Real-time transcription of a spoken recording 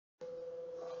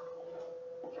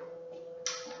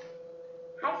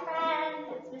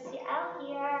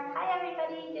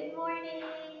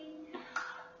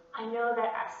know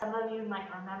that some of you might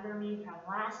remember me from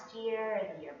last year or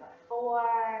the year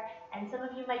before, and some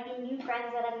of you might be new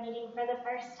friends that I'm meeting for the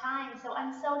first time. So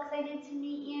I'm so excited to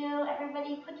meet you.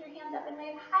 Everybody put your hands up and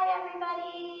wave, hi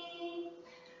everybody.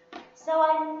 So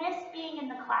I miss being in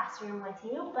the classroom with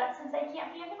you, but since I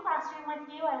can't be in the classroom with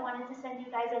you, I wanted to send you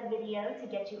guys a video to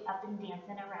get you up and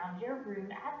dancing around your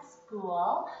room at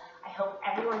school. I hope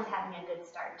everyone's having a good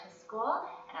start to school,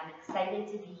 and I'm excited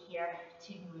to be here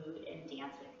to move and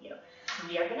dance with you. So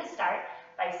we are going to start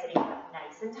by sitting up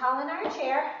nice and tall in our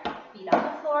chair, feet on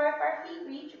the floor if our feet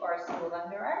reach, or a stool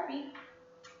under our feet.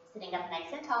 Sitting up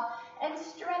nice and tall, and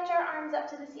stretch our arms up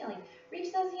to the ceiling.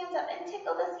 Reach those hands up and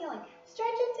tickle the ceiling.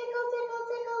 Stretch and tickle, tickle,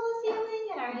 tickle the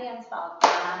ceiling, and our hands fall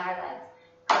down on our legs.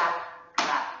 Clap,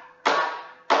 clap, clap,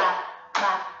 clap,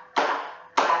 clap, clap,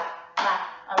 clap, clap.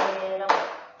 A little bit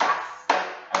faster,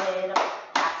 a little bit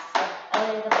faster, a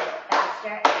little bit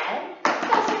faster, and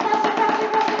faster, faster,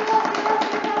 faster, faster, faster,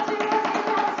 faster, faster, faster,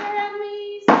 faster, and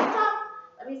we stop.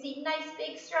 Let me see nice,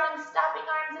 big, strong stopping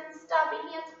arms and stopping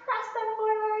hands. Press them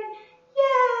forward.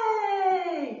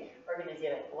 Yay! We're going to do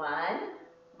it one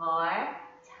more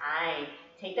time.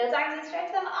 Take those arms and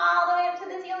stretch them all the way up to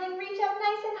the ceiling. Reach up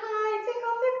nice and high.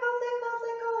 Tickle, tickle, tickle,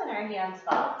 tickle. And our hands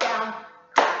fall down.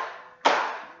 Clap,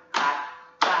 clap, clap,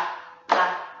 clap,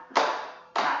 clap,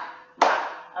 clap, clap.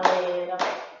 A little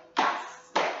bit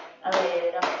faster. A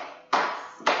little bit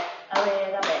faster. A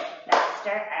little bit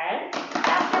faster. And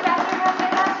faster, faster, faster,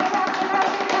 faster, faster, faster,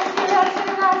 faster,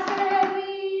 faster, faster. And we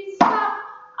stop.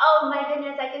 Oh my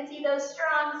goodness, I can see those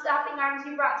strong stopping arms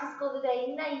you brought to school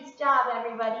today. Nice job,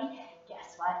 everybody.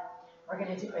 Guess what? We're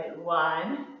going to do it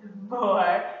one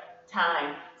more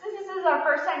time. Since this is our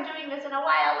first time doing this in a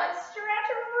while, let's stretch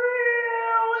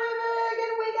really big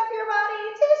and wake up your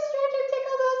body to stretch and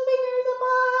tickle those fingers up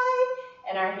high.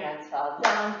 And our hands fall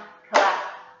down. Clap,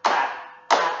 clap,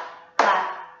 clap,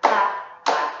 clap, clap,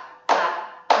 clap, clap,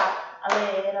 clap. A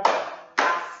little bit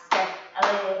faster, a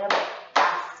little bit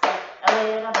faster, a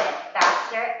little bit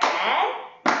faster, and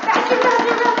faster, faster,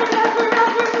 faster, faster,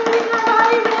 faster, moving our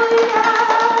body really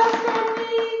fast, and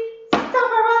we stop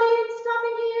our body and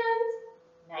stopping hands.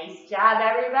 Nice job,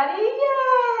 everybody,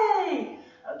 yay!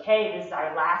 Okay, this is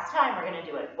our last time. We're going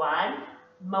to do it one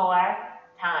more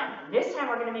time. And this time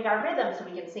we're going to make our rhythm so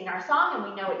we can sing our song and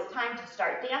we know it's time to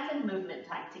start dance and movement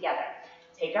time together.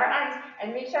 Take our arms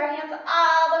and reach our hands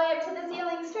all the way up to the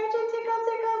ceiling. Stretch and tickle,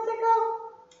 tickle, tickle.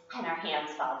 And our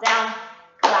hands fall down.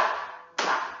 Clap,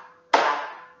 clap, clap,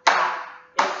 clap.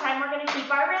 This time we're going to keep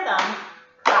our rhythm,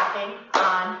 clapping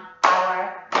on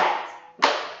our legs.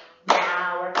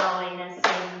 Now we're going to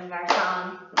sing our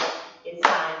song. It's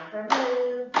time for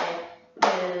movement,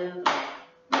 movement,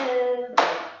 movement.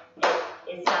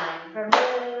 It's time for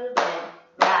movement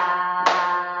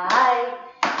right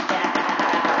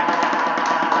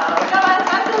now. Come on,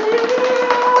 absolutely.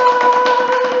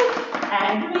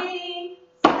 And we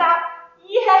stop.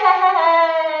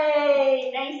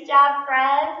 Yay! Nice job,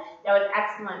 friends. That was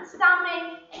excellent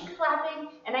stomping and clapping,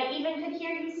 and I even could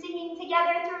hear you singing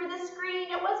together through the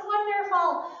screen. It was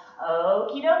wonderful.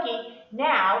 Okie dokie.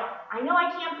 Now, I know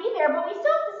I can't be there, but we still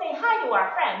have to say hi to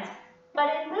our friends.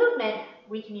 But in movement,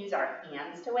 we can use our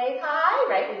hands to wave hi,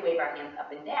 right? We wave our hands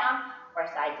up and down or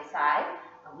side to side.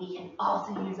 And we can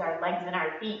also use our legs and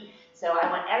our feet. So I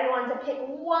want everyone to pick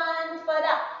one foot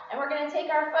up. And we're going to take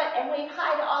our foot and wave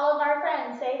hi to all of our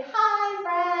friends. Say, hi,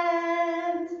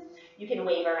 friends. You can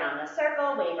wave around the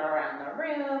circle, wave around the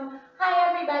room. Hi,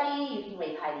 everybody. You can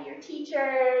wave hi to your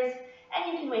teachers. And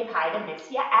you can wave hi to Miss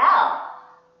Yael.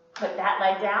 Put that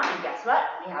leg down, and guess what?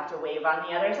 We have to wave on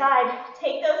the other side.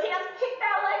 Take those hands, pick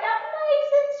that leg up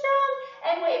nice and strong,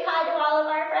 and wave hi to all of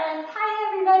our friends. Hi,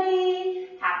 everybody.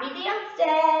 Happy Dance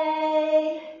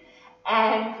Day.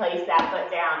 And place that foot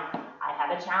down. I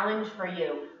have a challenge for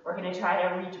you. We're going to try to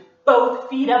reach both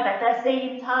feet up at the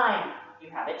same time. You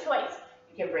have a choice.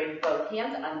 You can bring both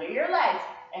hands under your legs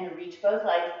and reach both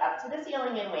legs up to the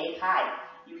ceiling and wave hi.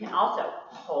 You can also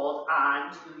hold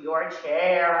on to your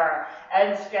chair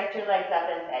and stretch your legs up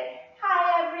and say,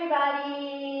 hi,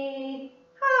 everybody.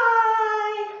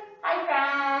 Hi.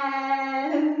 Hi,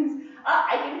 friends. Oh,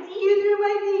 I can see you through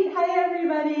my feet. Hi,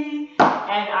 everybody.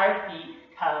 And our feet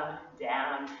come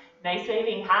down. Nice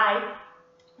waving hi.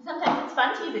 Sometimes it's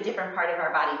fun to use a different part of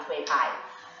our body to wave hi.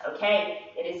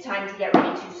 Okay, it is time to get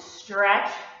ready to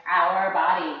stretch our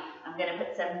body. I'm going to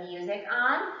put some music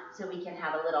on so we can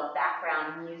have a little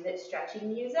background music,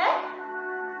 stretching music.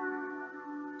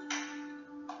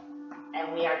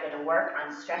 And we are going to work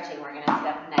on stretching. We're going to sit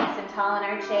up nice and tall in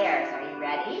our chairs. Are you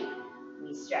ready?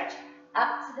 We stretch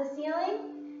up to the ceiling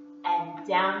and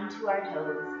down to our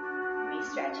toes. We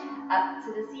stretch up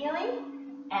to the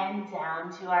ceiling and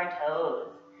down to our toes.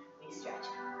 We stretch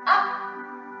up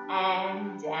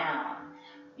and down.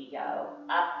 We go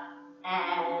up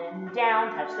and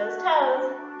down. Touch those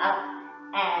toes. Up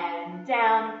and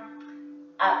down.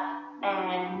 Up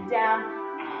and down.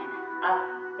 And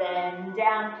up and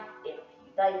down. If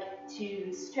you'd like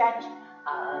to stretch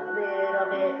a little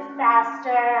bit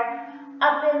faster.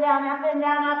 Up and down, up and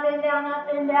down, up and down, up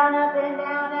and down, up and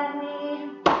down, and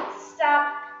we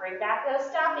stop. Bring back those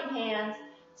stopping hands.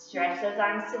 Stretch those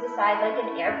arms to the side like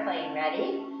an airplane.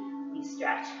 Ready? We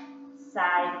stretch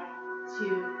side to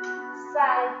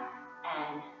side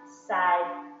and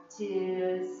side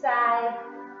to side,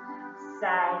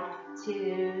 side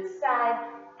to side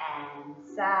and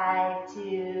side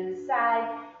to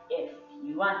side. If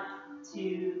you want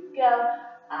to go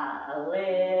a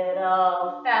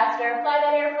little faster, fly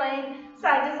that airplane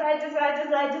side to side to side to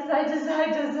side to side to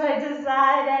side to side to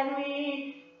side, and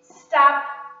we stop.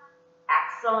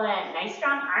 Excellent. Nice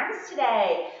strong arms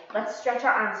today. Let's stretch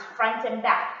our arms front and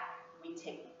back. We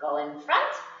tickle in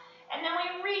front, and then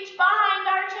we reach behind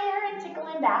our chair and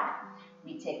tickle in back.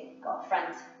 We tickle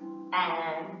front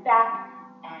and back,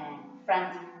 and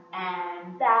front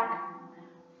and back,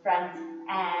 front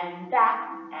and back,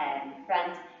 and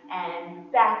front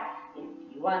and back. If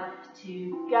you want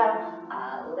to go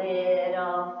a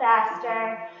little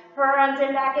faster, front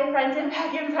and back and front and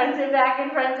back and front and back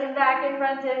and front and back and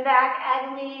front and back,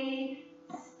 and we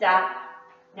stop.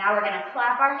 Now we're going to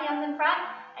clap our hands in front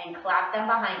and clap them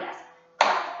behind us.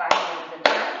 Clap our hands in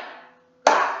front.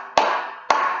 Clap, clap,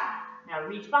 clap. Now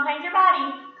reach behind your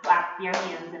body. Clap your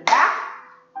hands in back.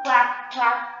 Clap,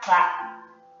 clap, clap.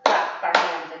 Clap our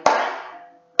hands in front.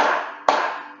 Clap,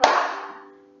 clap, clap.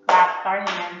 Clap our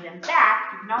hands in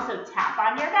back. You can also tap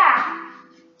on your back,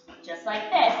 just like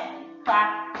this.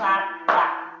 Clap, clap,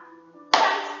 clap.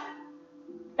 Front,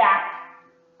 back,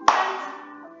 front,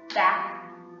 back,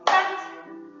 front,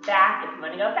 back. If you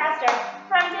want to go faster,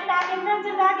 front and back and front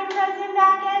and back and front and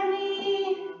back, and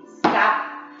we stop.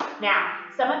 Now,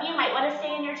 some of you might want to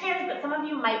stay in your chairs, but some of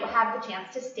you might have the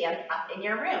chance to stand up in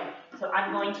your room. So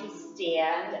I'm going to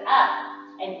stand up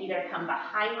and either come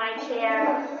behind my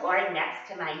chair or next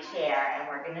to my chair, and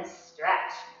we're going to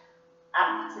stretch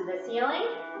up to the ceiling,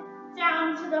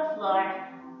 down to the floor,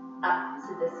 up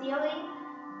to the ceiling,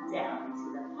 down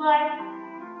to the floor,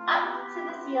 up to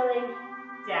the ceiling,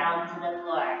 down to the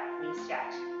floor. We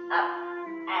stretch up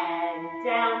and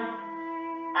down,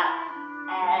 up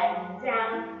and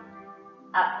down,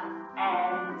 up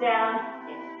and down.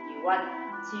 If you want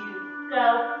to go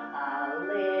a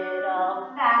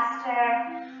little faster,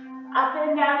 up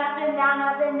and down, up and down,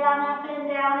 up and down, up and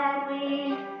down, and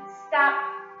we stop.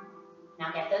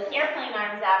 Now get those airplane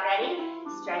arms out. Ready?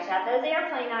 Stretch out those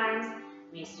airplane arms.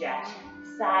 We stretch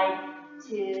side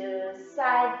to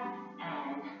side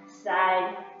and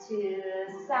side to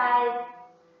side,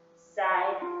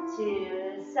 side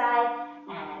to side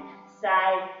and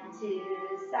side to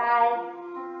side,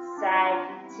 side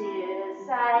to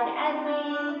side, and we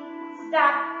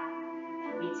stop.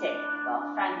 We tickle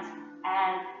front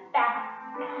and back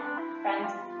and front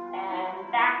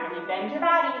and back. Really bend your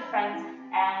body, front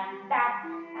and back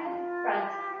and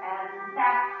front and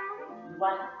back. If you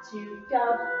want to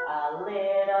go a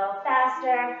little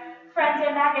faster, front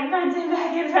and back and front and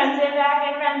back and front and back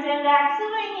and front and back,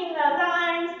 swinging those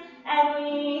arms, and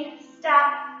we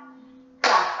stop.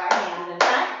 Clap our hands in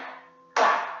front,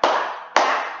 clap, clap,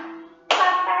 clap.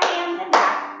 Clap our hands in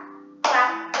back,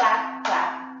 clap, clap,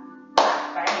 clap.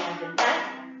 Clap our hands in front,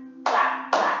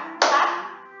 clap, clap, clap.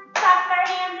 Clap our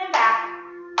hands in back,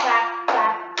 clap,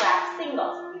 clap, clap.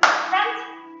 Singles. We go front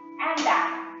and back,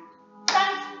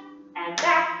 front and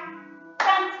back,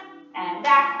 front and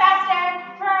back.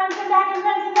 Faster. Front and back and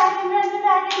front and back and front and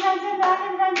back and front and back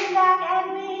and front and back, and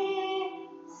we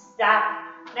stop.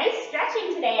 Nice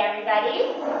stretching today,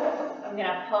 everybody. I'm going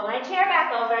to pull my chair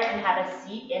back over and have a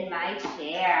seat in my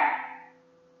chair.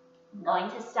 I'm going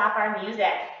to stop our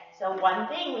music. So one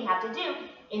thing we have to do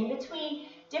in between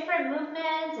different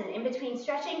movements and in between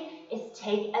stretching is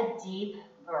take a deep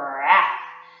breath.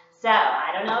 So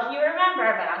I don't know if you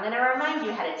remember, but I'm going to remind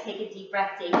you how to take a deep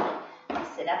breath safely. We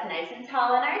sit up nice and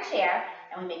tall in our chair,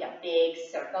 and we make a big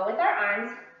circle with our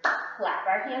arms, clap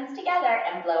our hands together,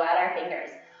 and blow out our fingers.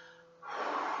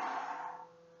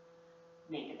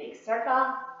 Make a big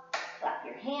circle, clap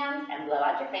your hands, and blow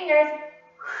out your fingers.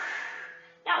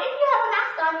 Now, if you have a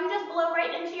mask on, you just blow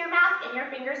right into your mask, and your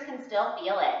fingers can still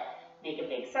feel it. Make a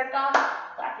big circle,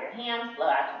 clap your hands, blow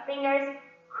out your fingers,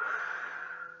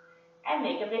 and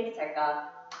make a big circle,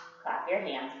 clap your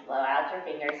hands, blow out your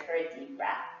fingers for a deep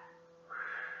breath.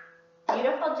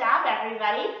 Beautiful job,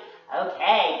 everybody.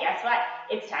 Okay, guess what?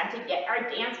 It's time to get our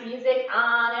dance music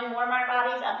on and warm our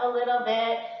bodies up a little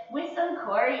bit with some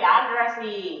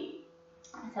choreography.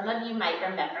 Some of you might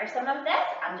remember some of this.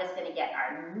 I'm just going to get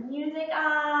our music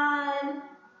on.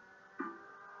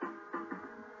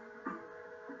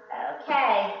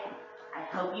 Okay, I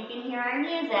hope you can hear our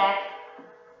music.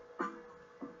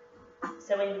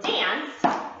 So in dance,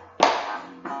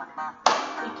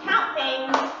 we count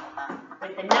things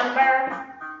with the number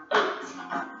 8.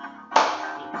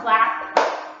 We clap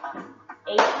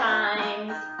 8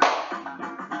 times,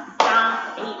 we stomp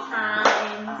 8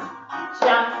 times, we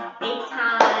jump 8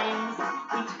 times,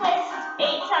 we twist 8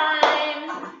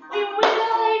 times, we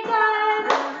wiggle 8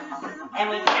 times, and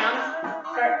we count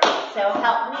for 8. So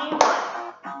help me.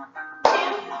 1, 2,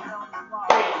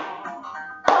 3,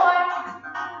 4,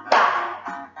 5,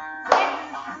 6,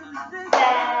 7,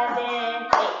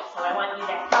 8. So I want you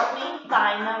to help me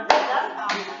find the rhythm.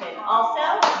 You can also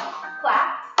clap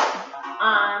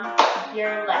on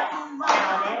your legs.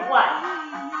 Count it. 1,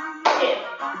 2,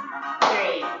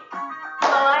 3,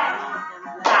 4,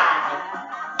 5,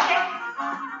 6,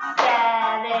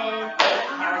 7, 8.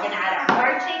 Now we're going to add our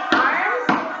marching arms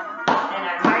and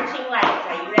our marching legs.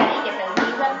 Are you ready? Get those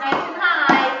knees up nice and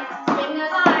high. Swing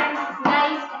those arms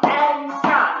nice and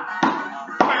strong.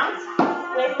 Count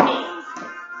with me.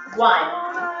 1,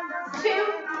 2,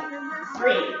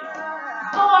 3,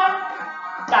 4,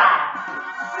 5,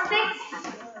 6,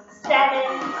 7,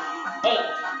 8.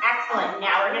 Excellent.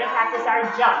 Now we're going to practice our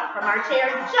jump. From our chair,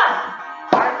 jump.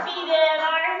 Our feet and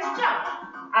arms, jump.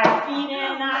 Our feet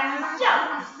and arms,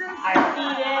 jump. Our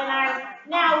feet and arms.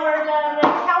 Now we're going to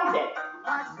count it.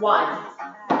 1,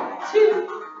 2,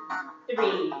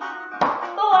 3, 4,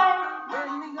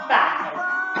 5,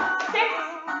 6,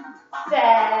 7,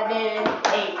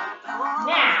 8.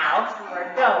 Now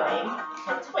we're going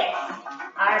to twist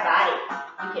our body.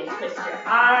 You can twist your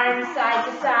arms side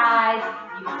to side.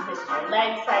 You can twist your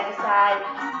legs side to side.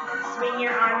 Swing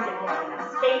your arms if you have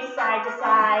enough space side to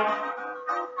side.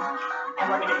 And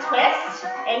we're going to twist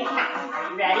and count. Are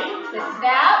you ready? Twist it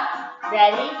out.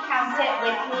 Ready? Count it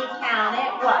with me. Count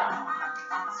it. 1,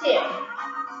 2,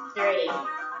 3,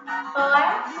 4, 5,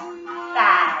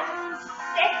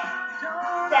 6,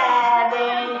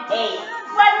 7, 8.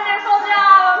 Wonderful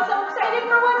job. I'm so excited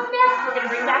for what's next. We're going to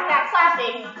bring back that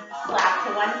clapping. Clap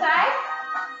to one side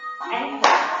and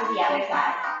clap to the other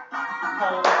side.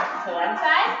 Clap to one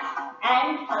side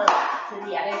and clap to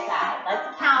the other side. Let's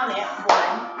count it. 1,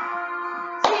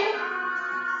 2,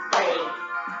 3,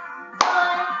 4,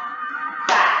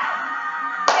 5,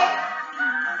 6,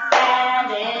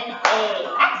 7, 8.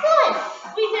 Excellent.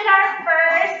 We did our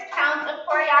first count of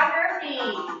choreography.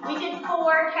 We did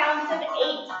 4 counts of 8,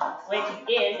 which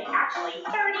is actually 32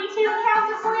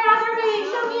 counts of choreography.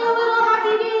 Show me a little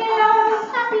happy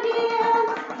dance. Happy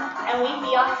dance. And we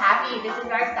feel happy. This is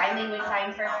our sign language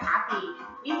sign for happy.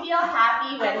 We feel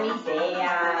happy when we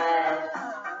dance.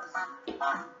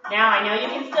 Now, I know you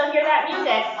can still hear that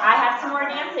music. I have some more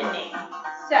dance in me.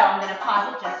 So I'm going to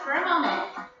pause it just for a moment.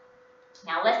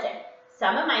 Now listen,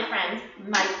 some of my friends,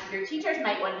 your teachers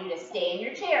might want you to stay in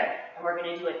your chair, and we're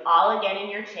going to do it all again in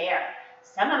your chair.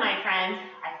 Some of my friends,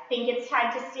 I think it's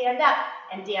time to stand up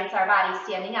and dance our body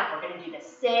standing up. We're going to do the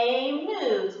same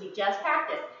moves we just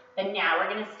practiced, but now we're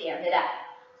going to stand it up.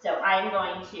 So I'm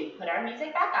going to put our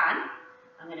music back on.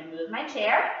 I'm going to move my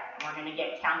chair, and we're going to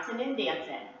get counting and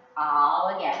dancing all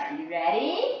again. Are you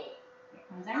ready? Here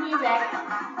comes our music.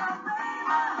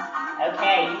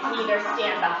 Okay, you can either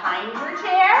stand behind your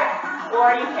chair,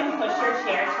 or you can push your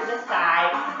chair to the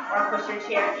side, or push your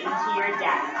chair into your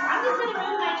desk. I'm just going to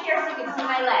move my chair so you can see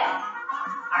my legs.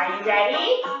 Are you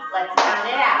ready? Let's count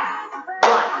it out.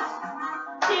 1,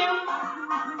 2,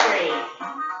 3,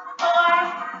 4,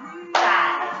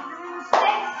 5, 6,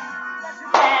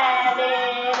 7,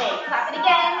 8. Clap it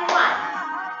again. 1,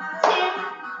 2,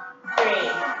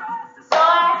 3, 4,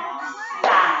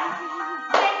 5,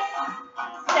 6,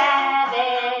 7,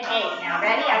 8. Now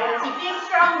ready? I want to see big,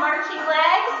 strong, marching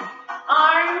legs,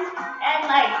 arms,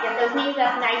 and legs. Get those knees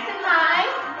up nice and high.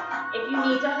 If you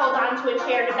need to hold on to a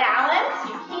chair to balance,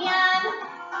 you can.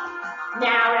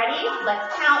 Now ready?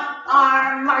 Let's count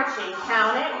our marching.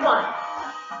 Count it. 1,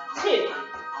 2,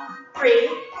 3,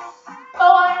 4,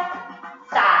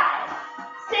 5,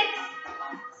 6,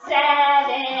 7,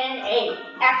 8.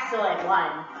 Excellent.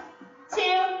 1, 2,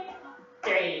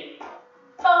 3,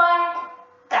 4,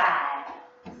 5,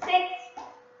 6,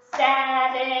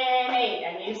 7, 8.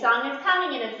 A new song is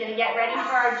coming and it's going to get ready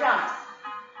for our jumps.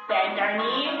 Bend our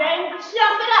knees and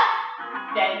jump it up.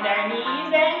 Bend our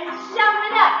knees and jump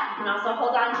it up. You can also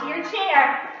hold on to your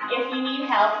chair if you need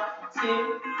help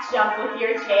 2, jump with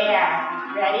your chair.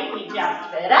 Ready? We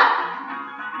jump it up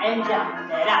and jump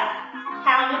it up.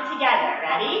 Count it together.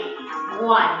 Ready? 1,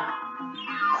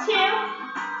 2,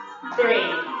 3,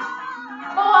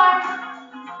 4,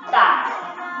 5,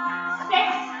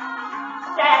 6,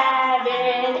 7,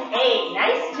 8.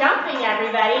 Nice jumping,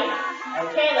 everybody.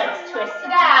 Okay, let's twist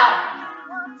it out.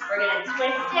 We're going to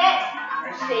twist it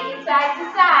or shake it side to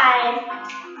side.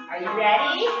 Are you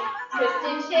ready? Twist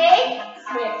and shake.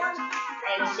 Twist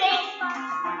and shake.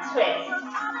 Twist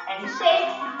and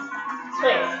shake.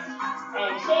 Twist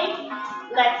and shake.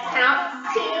 Let's count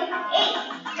to 8.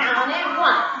 Count it.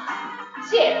 1,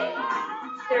 2,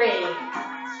 3,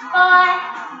 4,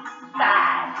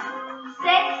 5,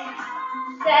 6,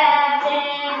 7,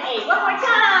 8. One more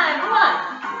time.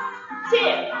 1, 2,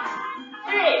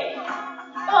 3,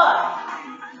 4,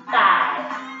 5,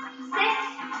 6,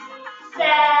 7,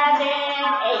 8.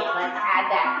 Let's add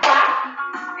that clap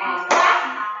and clap,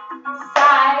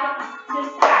 side to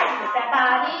side. Put that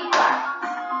body clap,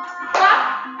 clap.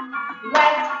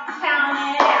 Let's count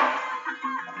it out.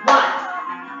 1,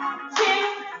 2,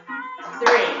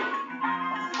 3,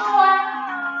 4,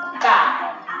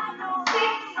 5, 6,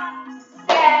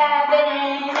 7,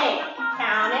 8.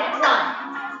 Count it. 1,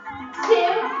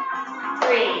 2,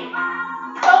 3,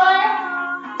 4,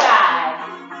 5,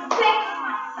 6,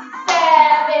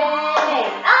 7,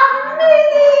 8.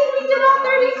 Amazing! We did all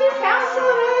 32 counts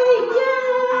today. Yeah!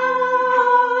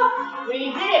 We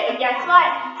did it, but guess what?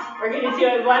 We're going to do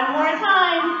it one more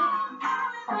time.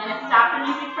 I'm going to stop the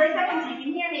music for a second so you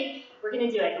can hear me. We're going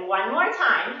to do it one more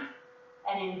time.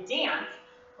 And in dance,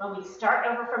 when we start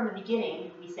over from the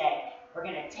beginning, we say, we're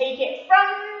going to take it from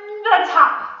the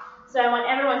top. So I want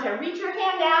everyone to reach your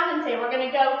hand down and say, we're going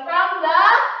to go from the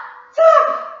top.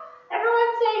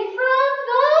 Everyone say, from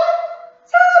the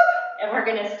top. And we're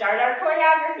going to start our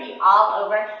choreography all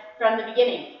over from the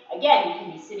beginning. Again, you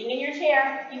can be sitting in your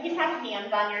chair. You can have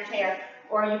hands on your chair,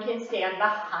 or you can stand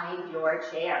behind your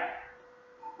chair.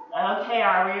 Okay,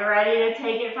 are we ready to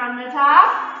take it from the top?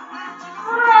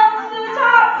 From the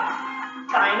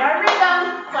top. Find our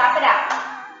rhythm. Clap it out.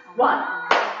 1,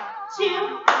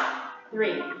 2,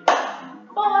 3,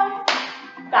 4,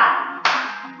 5,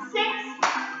 6,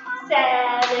 7,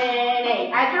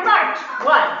 8. Add your march.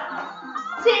 1,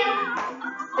 2,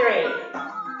 3,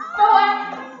 4,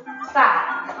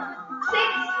 5, 6,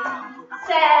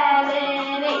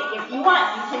 7, 8. If you want,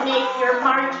 you can make your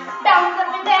march bounce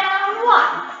up and down.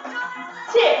 1,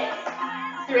 2,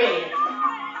 3,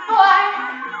 4,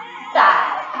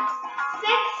 5,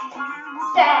 6,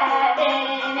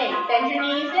 7, 8. Bend your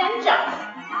knees and jump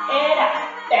it up.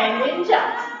 Bend and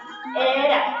jump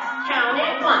it up. Count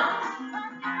it. 1,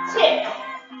 2,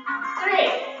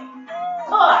 3,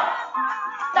 4,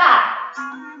 5,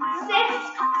 6,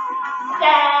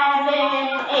 7,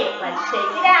 8. Let's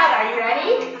shake it out. Are you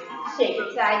ready? Shake it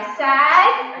side to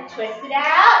side or twist it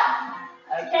out.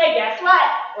 Okay, guess what?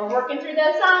 We're working through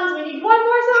those songs. We need one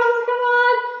more song to come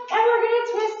on. And we're going to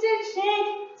twist and shake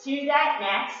to that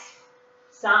next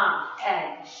song.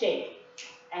 And shake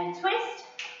and twist,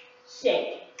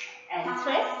 shake and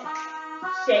twist,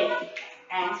 shake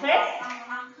and twist.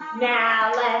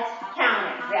 Now let's count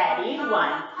it. Ready?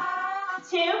 1,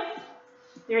 2,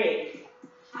 3,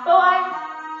 4,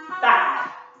 5,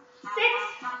 6,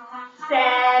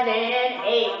 7,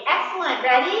 8. Excellent.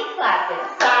 Ready? Clap it.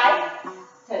 Side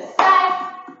to side,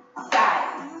 side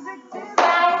to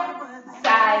side,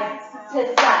 side to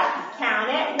side. Count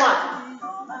it. 1,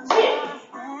 2,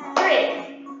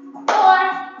 3, 4,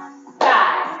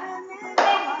 5,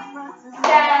 6,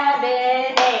 7,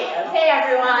 8. Okay,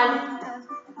 everyone.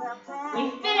 We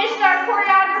finished our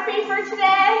choreography for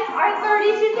today, our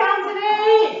 32 counts of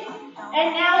 8. And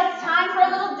now it's time for a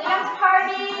little dance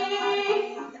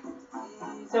party.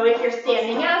 So if you're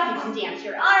standing up, you can dance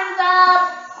your arms up.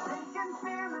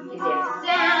 You can dance it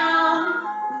down.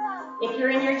 If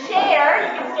you're in your chair,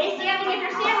 you can stay standing if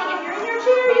you're standing. If you're in your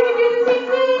chair, you can do the same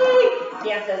thing.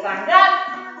 Dance those arms up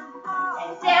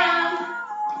and down.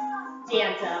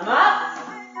 Dance them up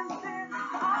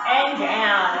and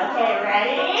down. Okay,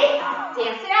 ready?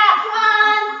 Dance it out, come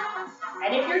on.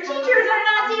 And if your teachers are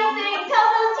not dancing, tell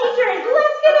those teachers,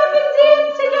 let's get up and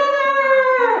dance together.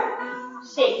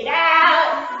 Shake it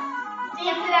out.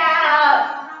 Dance it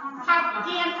out. Happy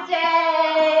dance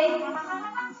day.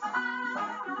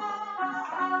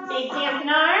 Big dancing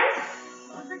arms.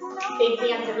 Big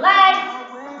dancing legs.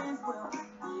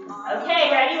 Okay,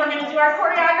 ready? We're going to do our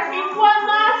choreography one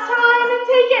last time and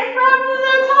take it from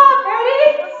the top. Ready?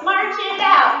 March it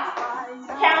out.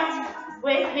 Count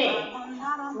with me.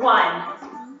 1,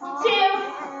 2,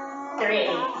 3,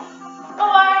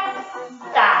 4,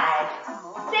 5,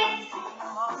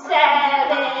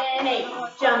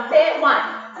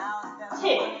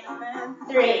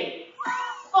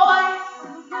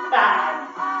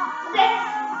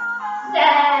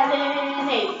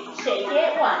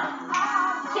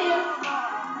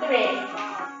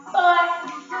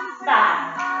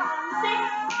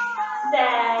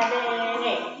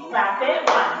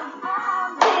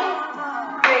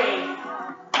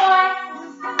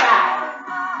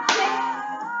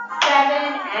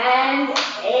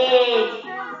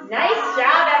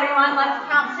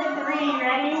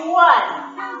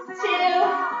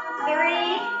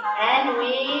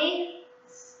 ready,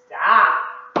 stop.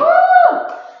 Woo!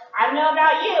 I don't know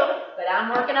about you, but I'm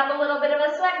working up a little bit of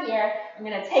a sweat here. I'm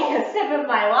going to take a sip of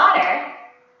my water.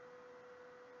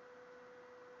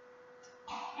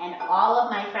 And all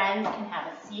of my friends can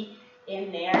have a seat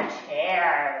in their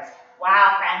chairs.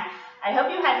 Wow, friends. I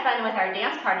hope you had fun with our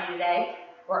dance party today.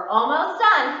 We're almost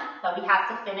done, but we have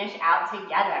to finish out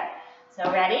together.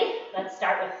 So ready? Let's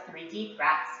start with 3 deep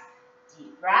breaths.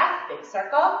 Deep breath, big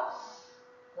circle.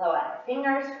 Blow out our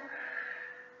fingers.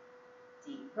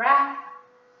 Deep breath.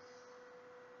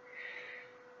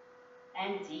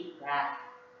 And deep breath.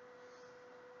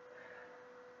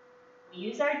 We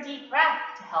use our deep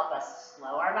breath to help us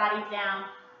slow our bodies down,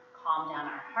 calm down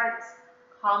our hearts,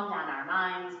 calm down our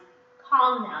minds,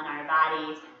 calm down our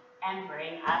bodies, and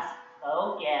bring us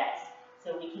focus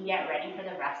so we can get ready for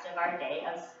the rest of our day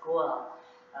of school.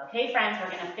 Okay, friends,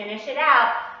 we're going to finish it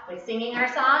out with singing our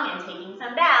song and taking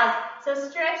some bows. So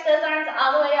stretch those arms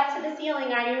all the way up to the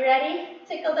ceiling. Are you ready?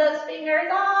 Tickle those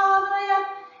fingers all the way up.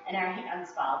 And our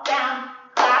hands fall down.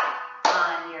 Clap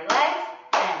on your legs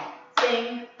and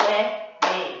sing with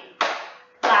me.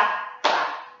 Clap, clap,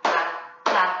 clap,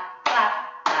 clap, clap,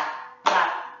 clap,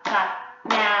 clap, clap.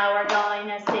 Now we're going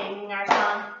to sing our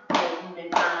song.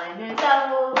 Movement time is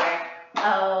over,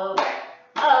 over,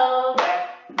 over.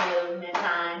 Movement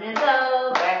time is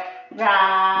over,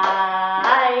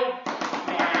 right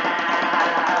now.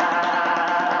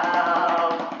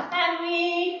 And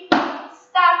we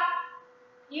stop.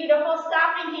 Beautiful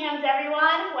stopping hands,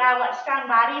 everyone. Wow, what strong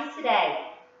bodies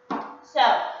today. So,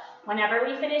 whenever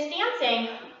we finish dancing,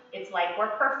 it's like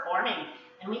we're performing,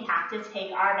 and we have to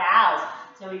take our bows.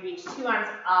 So we reach 2 arms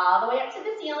all the way up to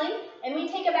the ceiling, and we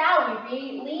take a bow.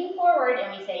 We lean forward,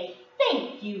 and we say,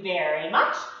 thank you very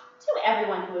much to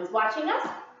everyone who is watching us.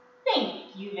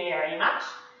 Thank you very much.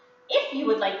 If you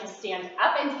would like to stand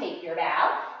up and take your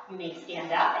bow, you may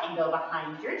stand up and go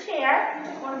behind your chair,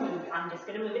 or move. I'm just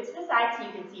going to move it to the side so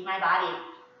you can see my body.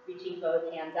 Reaching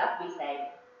both hands up, we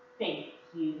say, thank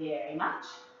you very much.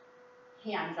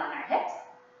 Hands on our hips.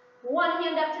 1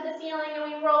 hand up to the ceiling, and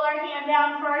we roll our hand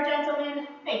down for our gentleman.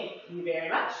 Thank you very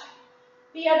much.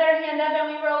 The other hand up, and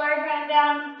we roll our hand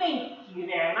down. Thank you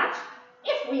very much.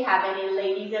 If we have any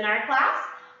ladies in our class,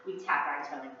 we tap our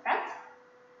toe in front.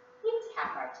 We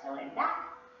tap our toe in back.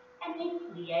 And we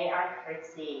plie our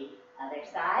curtsy. Other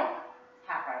side,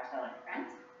 tap our toe in front.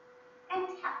 And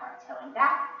tap our toe in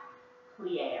back.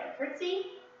 Plie our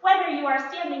curtsy. Whether you are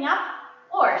standing up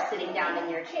or sitting down in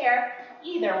your chair,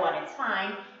 either one is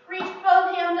fine. Reach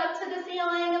both hands up to the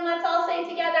ceiling, and let's all say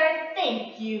together,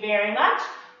 thank you very much.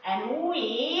 And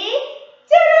we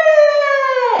did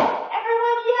it!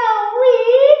 Everyone yell, we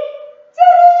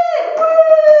did it! Woo!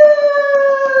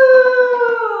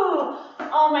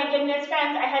 Oh my goodness,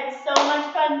 friends, I had so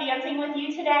much fun dancing with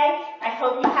you today. I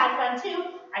hope you had fun too.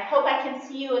 I hope I can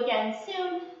see you again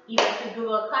soon, either through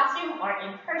Google Classroom or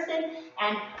in person.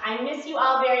 And I miss you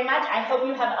all very much. I hope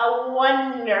you have a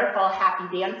wonderful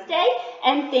Happy Dance Day.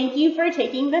 And thank you for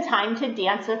taking the time to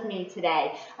dance with me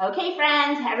today. Okay,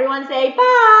 friends, everyone say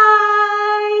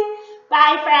bye.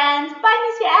 Bye, friends. Bye,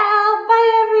 Miss Yael.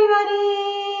 Bye, everybody.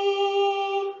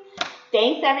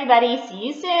 Thanks, everybody. See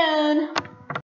you soon.